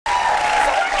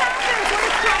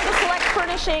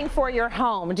furnishing for your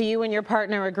home. Do you and your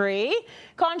partner agree?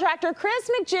 Contractor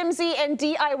Chris McGimsie and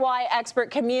DIY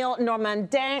expert Camille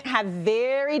Normandin have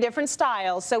very different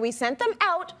styles, so we sent them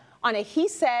out on a he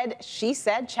said, she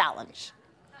said challenge.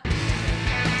 So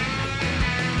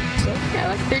yeah,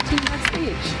 like $13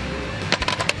 each.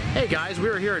 Hey guys, we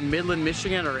are here in Midland,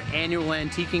 Michigan, our annual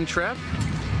antiquing trip.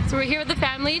 So we're here with the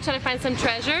family trying to find some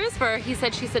treasures for our he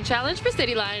said, she said challenge for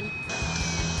Cityline.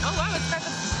 Oh wow, it's perfect.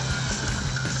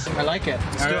 I like it.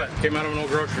 Let's do it. Came out of an old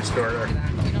grocery store there.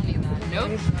 We don't need that.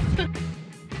 Nope.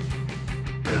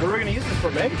 What are we going to use this for,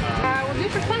 babe? We'll do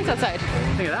it for plants outside.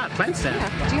 Think of that, plant stand.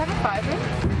 Yeah. Do you have a 5 in?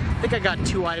 I think I got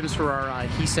 2 items for our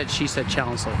he said, she said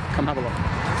challenge, so come have a look.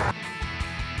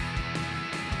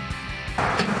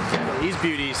 These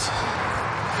beauties.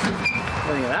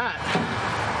 Look at that.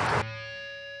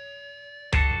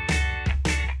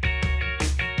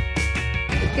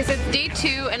 Okay, so it's day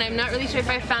 2, and I'm not really sure if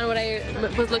I found what I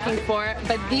was looking for,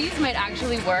 but these might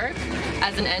actually work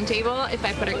as an end table if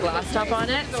I put a glass top on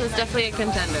it, so it's definitely a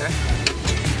contender.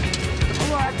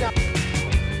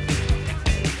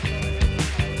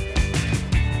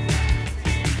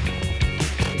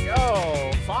 There we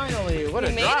go. Finally, what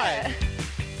a drive.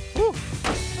 Woo.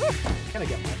 Gotta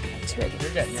get my pants ready.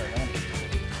 You're getting your own.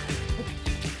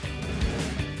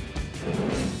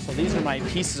 So these are my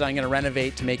pieces I'm going to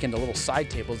renovate to make into little side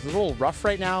tables. They're a little rough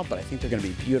right now, but I think they're going to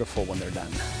be beautiful when they're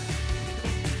done.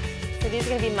 So these are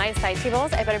going to be my side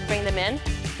tables. I better bring them in.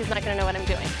 He's not going to know what I'm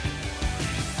doing.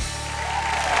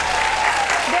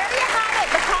 There you have it,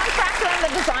 the contractor and the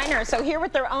designer. So here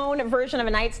with their own version of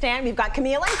a nightstand, we've got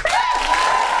Camille and Chris.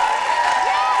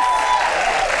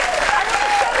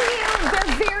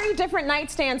 Different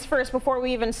nightstands first before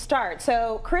we even start.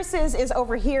 So Chris's is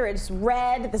over here. It's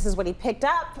red. This is what he picked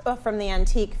up from the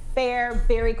antique fair.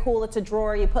 Very cool. It's a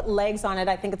drawer. You put legs on it.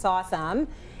 I think it's awesome.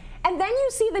 And then you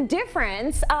see the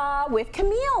difference with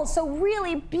Camille. So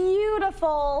really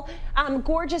beautiful,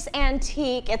 gorgeous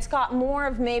antique. It's got more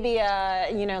of maybe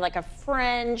a, you know, like a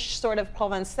French sort of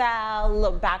Provençal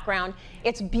look background.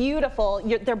 It's beautiful.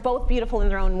 They're both beautiful in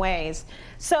their own ways.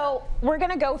 So we're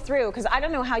gonna go through, because I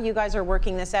don't know how you guys are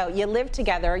working this out. You live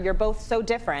together, you're both so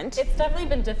different. It's definitely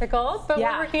been difficult, but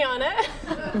we're working on it.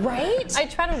 Right? I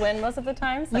try to win most of the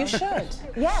time. So. You should.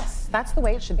 Yes, that's the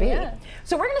way it should be. Yeah.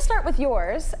 So we're gonna start with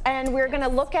yours, and we're gonna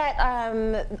look at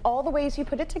all the ways you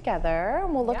put it together,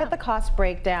 and we'll look at the cost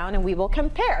breakdown, and we will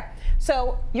compare.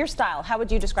 So your style, how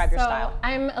would you describe your style?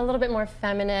 I'm a little bit more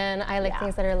feminine. I like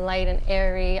things that are light and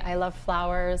airy. I love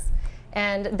flowers.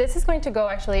 And this is going to go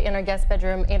actually in our guest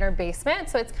bedroom in our basement.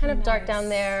 So it's kind of dark down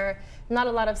there, not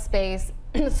a lot of space.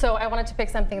 So I wanted to pick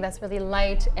something that's really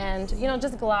light and, you know,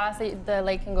 just glass that the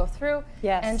light can go through.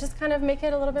 Yes. And just kind of make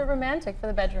it a little bit romantic for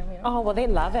the bedroom, you know? Oh, well, they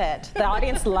love it. The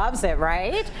audience loves it,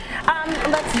 right? Very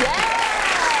good.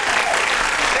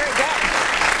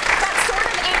 That sort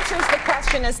of answers the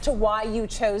question as to why you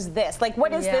chose this. Like,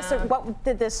 what is this, or what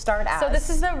did this start as? So this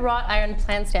is the wrought iron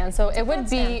plant stand. So it would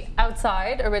be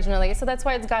outside originally, so that's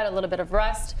why it's got a little bit of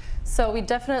rust. So we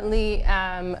definitely,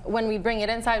 when we bring it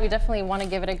inside, we definitely want to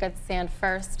give it a good sand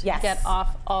first. Yes. Get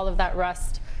off all of that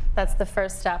rust. That's the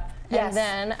first step. Yes. And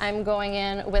then I'm going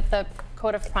in with the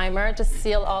coat of primer to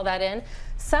seal all that in.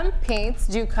 Some paints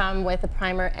do come with a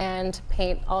primer and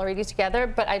paint already together,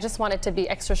 but I just want it to be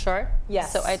extra short.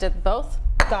 Yes. So I did both.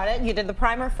 Got it. You did the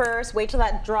primer first, wait till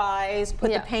that dries,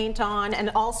 put the paint on, and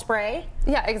all spray?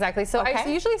 Yeah, exactly. So I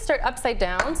usually start upside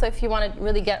down. So if you want to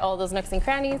really get all those nooks and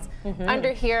crannies,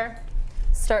 under here,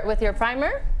 start with your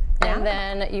primer, and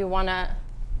then you want to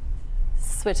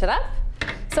switch it up.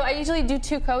 So I usually do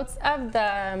 2 coats of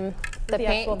the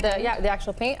paint, the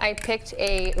actual paint. I picked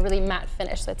a really matte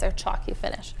finish, so it's a chalky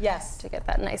finish. Yes. To get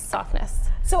that nice softness.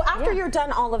 So after you're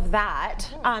done all of that,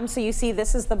 so you see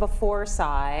this is the before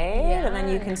side, and then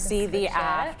you can see the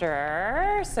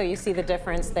after. So you see the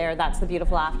difference there. That's the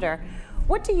beautiful after.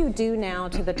 What do you do now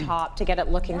to the top to get it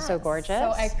looking so gorgeous?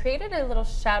 So I created a little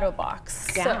shadow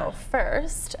box. So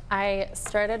first, I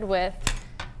started with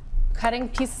cutting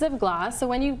pieces of glass. So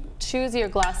when you choose your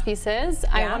glass pieces,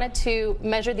 I wanted to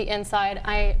measure the inside.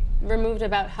 I removed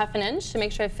about ½ an inch to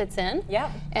make sure it fits in.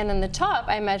 Yeah. And then the top,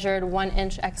 I measured 1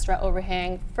 inch extra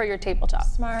overhang for your tabletop.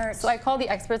 Smart. So I call the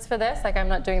experts for this. Like, I'm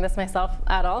not doing this myself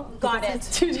at all. Got it.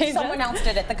 It's too dangerous. Someone else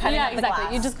did it, the cutting of the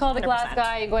glass. You just call the glass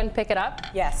guy, you go ahead and pick it up.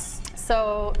 Yes.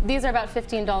 So these are about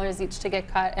 $15 each to get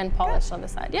cut and polished on the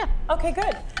side. Yeah. Okay,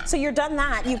 good. So you're done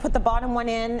that. You put the bottom one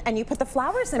in, and you put the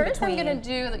flowers in between. First, I'm gonna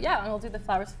do, we'll do the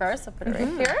flowers first. I'll put it right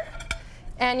here.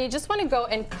 And you just want to go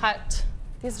and cut.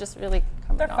 These just really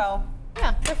come They're faux.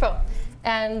 Yeah, they're faux.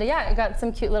 And yeah, I got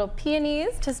some cute little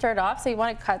peonies to start off. So you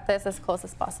want to cut this as close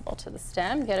as possible to the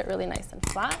stem, get it really nice and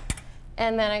flat.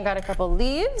 And then I got a couple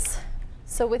leaves.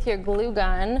 So with your glue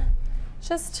gun,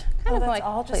 just kind of like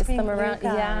place them around.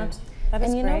 Yeah. That is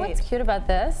and you know great. what's cute about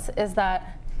this is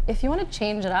that if you want to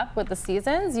change it up with the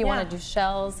seasons, you want to do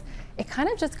shells, it kind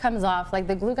of just comes off. Like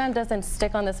the glue gun doesn't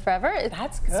stick on this forever. It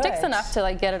sticks enough to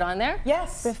like get it on there.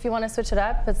 Yes. But if you want to switch it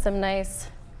up, put some nice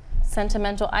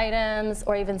sentimental items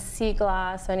or even sea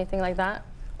glass or anything like that.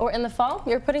 Or in the fall,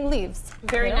 you're putting leaves.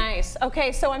 Very nice.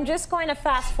 Okay, so I'm just going to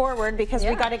fast forward because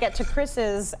we got to get to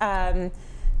Chris's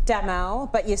demo,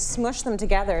 but you smush them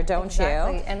together, don't you?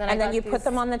 And then you put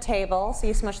them on the table, so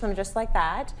you smush them just like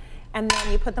that. And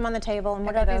then you put them on the table, and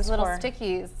what are those these little for?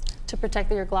 stickies to protect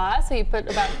your glass. So you put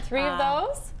about 3 of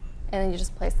those, and then you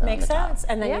just place them Makes on the top. sense.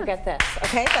 And then you get this.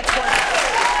 Okay, that's one.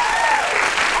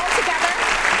 All together,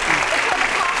 the total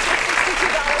cost was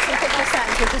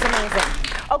 $62.50, which is amazing.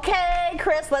 Okay,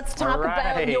 Chris, let's talk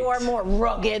about your more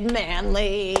rugged,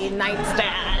 manly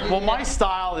nightstand. Well, my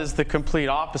style is the complete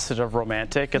opposite of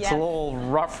romantic. It's a little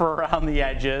rougher around the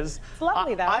edges. It's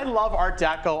lovely, though. I love Art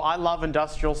Deco. I love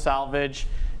industrial salvage.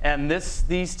 And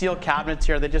these steel cabinets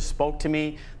here, they just spoke to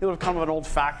me. They would have come from an old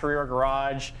factory or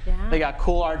garage. They got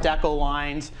cool Art Deco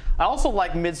lines. I also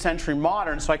like mid-century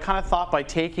modern, so I kind of thought by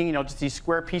taking, you know, just these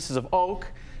square pieces of oak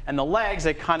and the legs,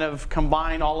 they kind of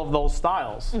combine all of those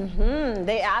styles.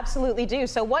 They absolutely do.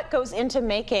 So what goes into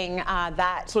making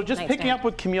that So just nightstand? picking up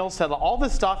what Camille said, all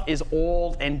this stuff is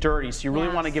old and dirty, so you really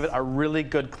want to give it a really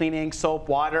good cleaning, soap,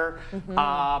 water,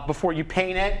 before you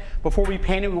paint it. Before we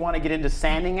paint it, we want to get into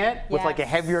sanding it with like a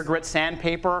heavier grit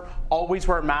sandpaper. Always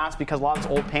wear a mask because a lot of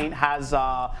this old paint has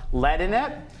lead in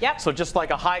it. So just like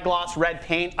a high gloss red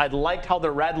paint, I liked how the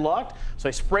red looked, so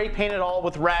I spray painted all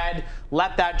with red,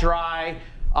 let that dry.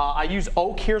 I use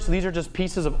oak here, so these are just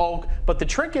pieces of oak. But the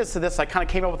trick is to this, I kind of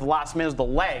came up with the last minute, is the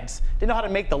legs. Didn't know how to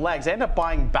make the legs. I ended up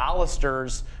buying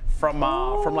balusters from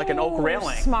like an oak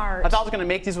railing. Smart. I thought I was going to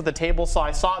make these with the table, so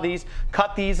I saw these,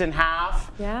 cut these in half.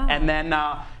 And then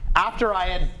after I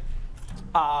had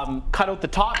cut out the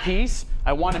top piece,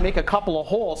 I want to make a couple of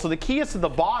holes. So the key is to the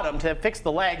bottom to fix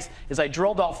the legs is I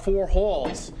drilled out 4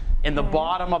 holes in the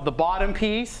bottom of the bottom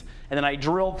piece, and then I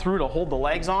drilled through to hold the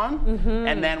legs on.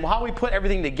 And then how we put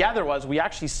everything together was we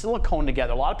actually silicone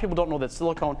together. A lot of people don't know that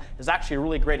silicone is actually a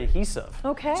really great adhesive. So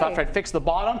after I fixed the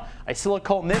bottom, I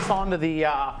silicone this onto the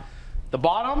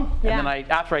bottom, and then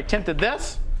after I tinted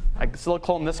this, I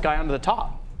silicone this guy onto the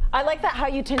top. I like that how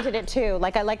you tinted it too.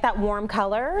 Like I like that warm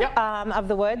color of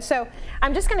the wood. So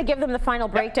I'm just going to give them the final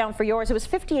breakdown for yours. It was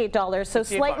 $58, so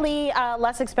slightly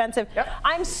less expensive.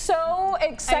 I'm so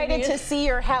excited to see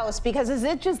your house because is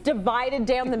it just divided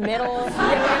down the middle? This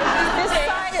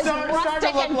side is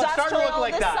rustic industrial.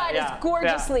 This side is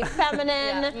gorgeously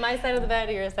feminine. My side of the bed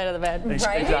or your side of the bed.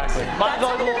 Right? Exactly. Mine's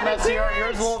a little messier.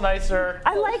 Yours a little nicer.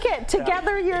 I like it.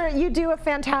 Together, you do a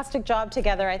fantastic job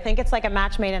together. I think it's like a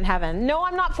match made in heaven. No,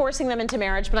 I'm not forcing them into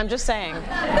marriage, but I'm just saying, you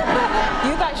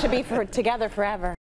guys should be together forever.